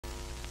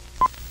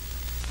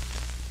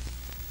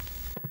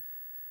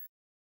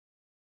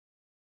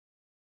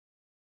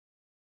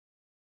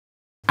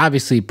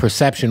obviously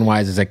perception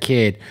wise as a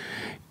kid,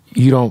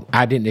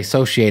 I didn't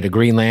associate a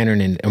Green Lantern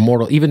and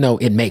Immortal, even though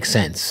it makes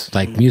sense,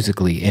 like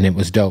musically, and it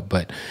was dope.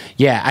 But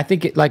yeah, I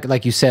think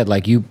like you said,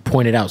 like you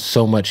pointed out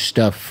so much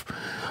stuff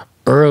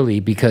early,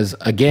 because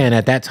again,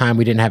 at that time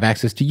we didn't have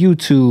access to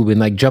YouTube and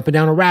like jumping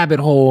down a rabbit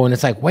hole, and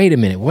it's like, wait a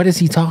minute, what is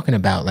he talking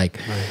about? Like,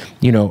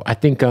 you know, I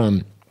think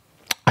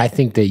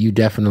that you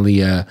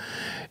definitely,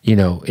 you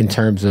know, in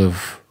terms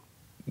of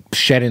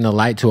shedding the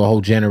light to a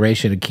whole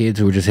generation of kids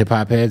who were just hip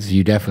hop heads,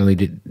 you definitely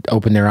did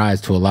open their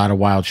eyes to a lot of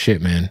wild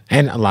shit, man,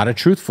 and a lot of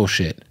truthful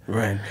shit.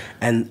 Right.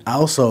 And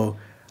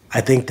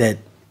I think that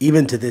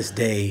even to this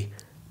day,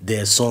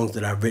 there's songs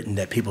that I've written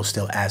that people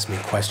still ask me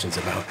questions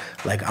about.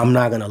 Like, I'm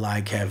not gonna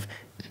lie, Kev,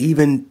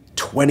 even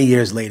 20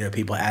 years later,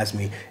 people ask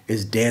me,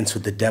 is Dance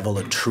with the Devil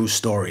a true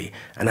story?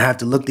 And I have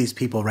to look these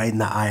people right in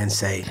the eye and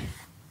say,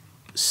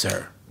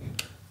 sir,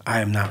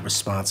 I am not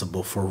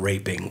responsible for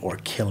raping or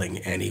killing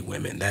any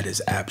women. That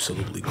is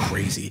absolutely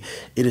crazy.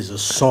 It is a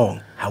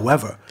song.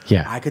 However,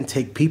 I can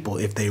take people,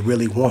 if they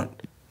really want,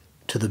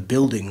 to the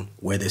building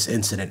where this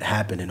incident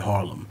happened in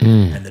Harlem.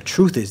 And the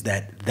truth is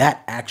that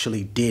that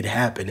actually did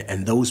happen,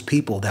 and those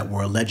people that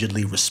were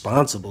allegedly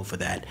responsible for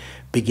that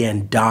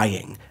began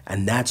dying.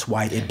 And that's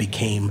why it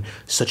became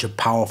such a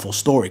powerful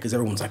story, because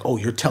everyone's like, oh,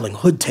 you're telling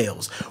hood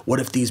tales. What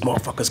if these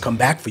motherfuckers come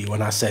back for you?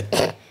 And I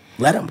said,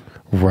 let them.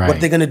 Right. What are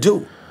they gonna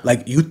do?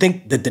 Like, you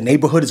think that the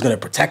neighborhood is going to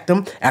protect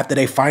them after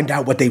they find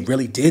out what they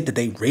really did, that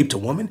they raped a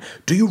woman?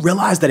 Do you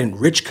realize that in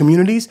rich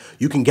communities,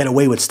 you can get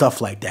away with stuff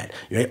like that?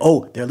 You're like,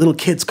 oh, there are little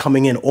kids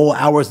coming in all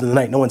hours of the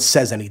night. No one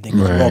says anything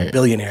because we're all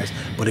billionaires.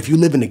 But if you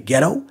live in a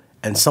ghetto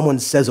and someone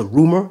says a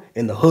rumor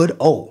in the hood,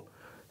 oh,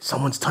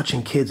 someone's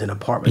touching kids in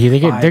apartment.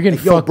 Yeah, they're getting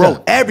fucked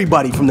up.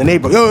 Everybody from the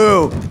neighborhood,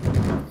 yo,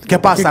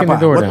 get past the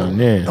door down.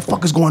 What the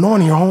fuck is going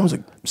on here, Holmes?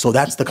 Like, so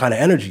that's the kind of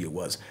energy it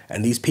was.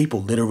 And these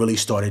people literally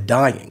started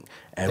dying.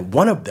 And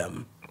one of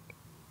them,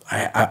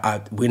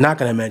 we're not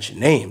going to mention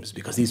names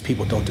because these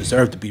people don't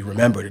deserve to be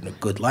remembered in a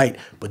good light,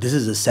 but this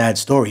is a sad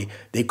story.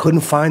 They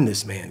couldn't find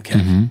this man,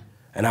 Kev.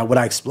 And what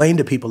I explain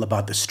to people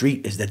about the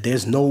street is that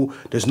there's no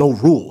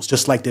rules.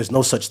 Just like there's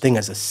no such thing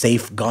as a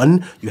safe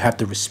gun. You have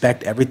to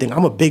respect everything.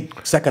 I'm a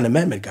big Second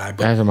Amendment guy,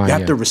 but you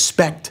have to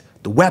respect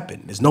the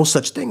weapon. There's no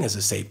such thing as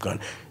a safe gun.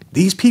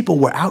 These people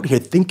were out here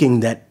thinking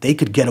that they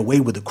could get away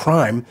with a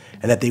crime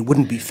and that they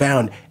wouldn't be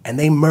found, and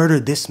they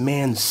murdered this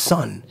man's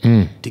son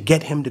to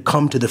get him to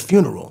come to the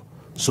funeral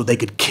so they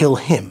could kill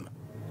him.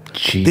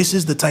 Jeez. This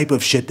is the type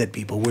of shit that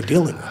people were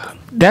dealing with.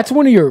 That's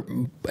one of your,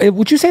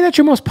 would you say that's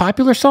your most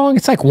popular song?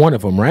 It's like one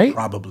of them, right?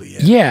 Probably,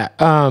 yeah.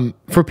 Yeah.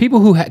 For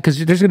people who,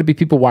 because there's going to be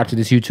people watching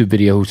this YouTube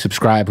video who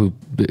subscribe, who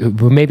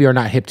maybe are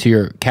not hip to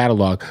your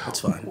catalog. That's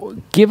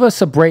fine. Give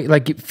us a break.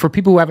 Like, for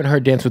people who haven't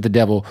heard Dance with the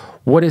Devil,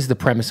 what is the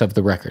premise of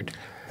the record?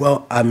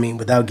 Well, I mean,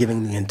 without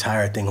giving the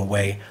entire thing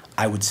away,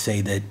 I would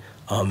say that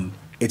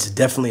it's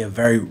definitely a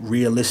very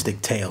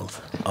realistic tale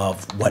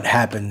of what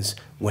happens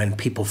when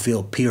people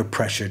feel peer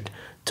pressured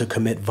to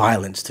commit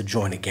violence to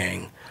join a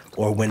gang,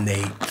 or when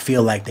they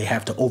feel like they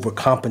have to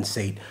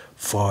overcompensate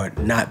for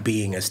not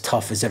being as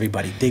tough as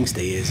everybody thinks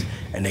they is,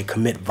 and they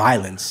commit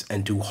violence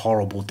and do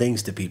horrible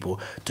things to people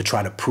to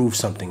try to prove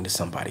something to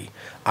somebody.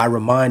 I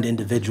remind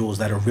individuals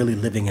that are really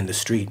living in the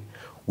street,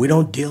 we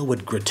don't deal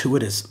with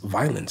gratuitous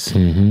violence.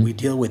 We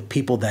deal with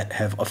people that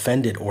have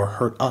offended or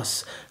hurt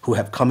us, who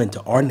have come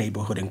into our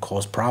neighborhood and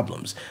caused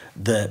problems.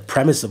 The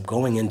premise of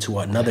going into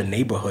another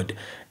neighborhood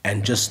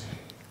and just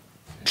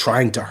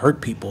trying to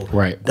hurt people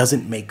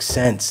doesn't make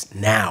sense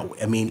now.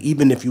 I mean,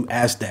 even if you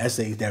ask the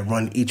essays that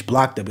run each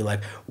block, they'll be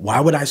like, why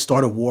would I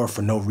start a war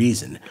for no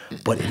reason?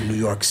 But in New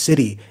York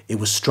City, it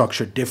was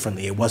structured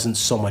differently. It wasn't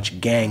so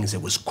much gangs,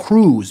 it was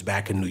crews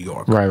back in New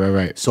York.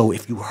 Right. So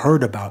if you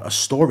heard about a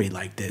story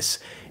like this,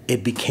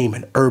 it became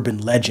an urban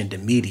legend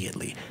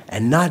immediately.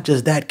 And not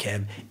just that,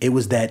 Kev, it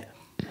was that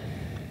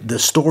the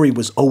story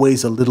was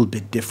always a little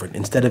bit different.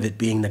 Instead of it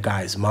being the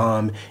guy's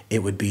mom,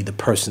 it would be the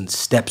person's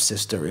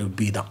stepsister, it would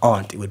be the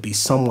aunt, it would be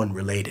someone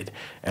related.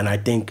 And I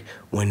think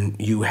when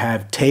you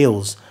have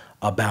tales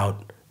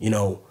about, you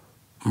know,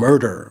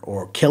 murder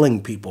or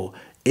killing people,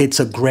 it's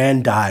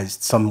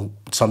aggrandized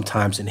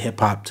sometimes in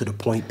hip-hop to the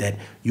point that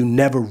you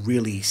never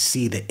really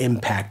see the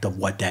impact of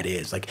what that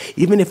is. Like,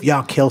 even if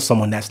y'all kill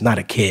someone that's not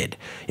a kid,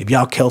 if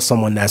y'all kill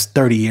someone that's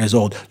 30 years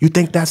old, you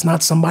think that's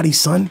not somebody's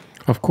son?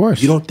 Of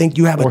course. You don't think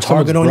you have a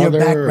target on your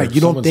back, right? You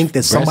don't think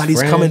that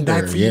somebody's coming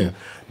back for you.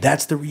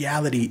 That's the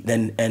reality.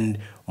 Then, and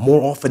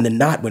more often than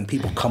not, when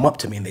people come up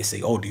to me and they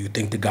say, oh, do you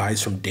think the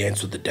guys from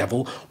Dance with the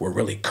Devil were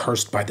really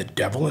cursed by the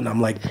devil? And I'm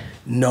like,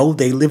 no,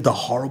 they lived a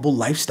horrible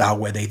lifestyle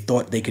where they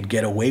thought they could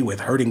get away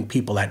with hurting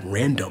people at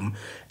random.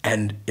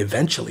 And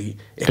eventually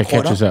it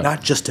caught up,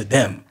 not just to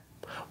them,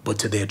 but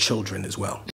to their children as well.